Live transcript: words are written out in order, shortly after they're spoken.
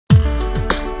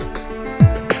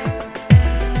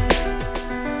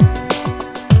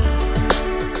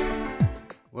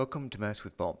Welcome to Maths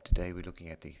with Bob. Today we're looking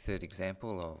at the third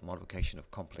example of multiplication of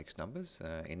complex numbers.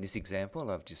 In this example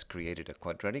I've just created a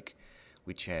quadratic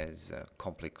which has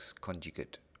complex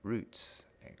conjugate roots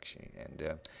actually, and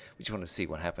we just want to see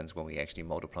what happens when we actually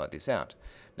multiply this out.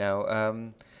 Now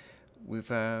we've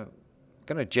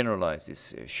going to generalize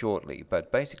this shortly,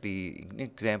 but basically in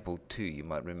example 2 you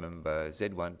might remember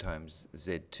z1 times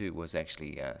z2 was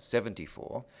actually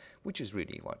 74, which is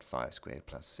really what 5 squared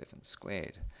plus 7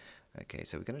 squared. Okay,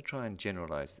 so we're going to try and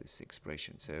generalize this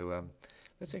expression. So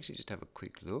let's actually just have a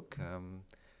quick look.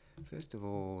 First of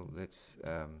all,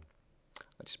 I'll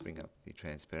just bring up the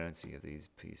transparency of these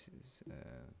pieces.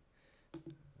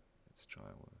 Let's try.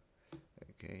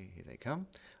 Okay, here they come.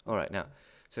 All right, now,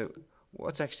 so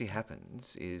what's actually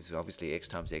happens is obviously x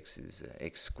times x is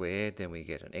x squared. Then we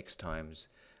get an x times,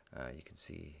 you can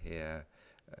see here,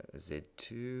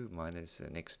 z2 minus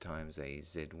an x times a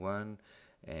z1.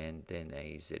 And then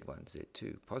a z1,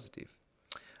 z2 positive.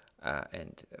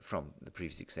 And from the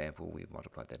previous example, we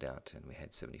multiplied that out and we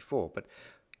had 74. But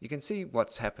you can see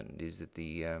what's happened is that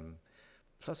the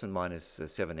plus and minus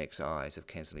 7xi's have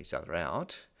cancelled each other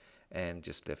out and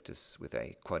just left us with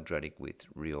a quadratic with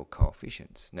real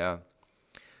coefficients. Now,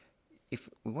 if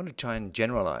we want to try and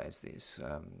generalize this,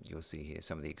 you'll see here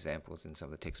some of the examples in some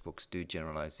of the textbooks do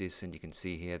generalize this, and you can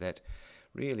see here that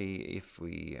really if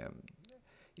we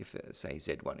if say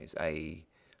z1 is a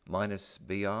minus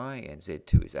bi and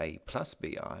z2 is a plus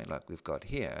bi, like we've got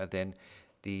here, then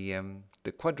the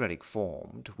quadratic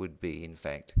formed would be in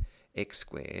fact x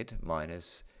squared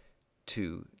minus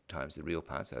 2 times the real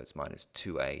part, so it's minus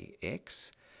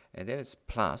 2ax, and then it's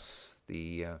plus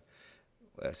the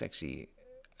it's actually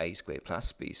a squared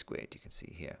plus b squared, you can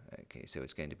see here. Okay, so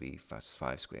it's going to be 5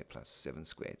 squared plus 7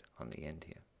 squared on the end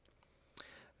here.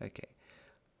 Okay.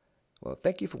 Well,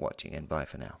 thank you for watching, and bye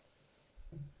for now.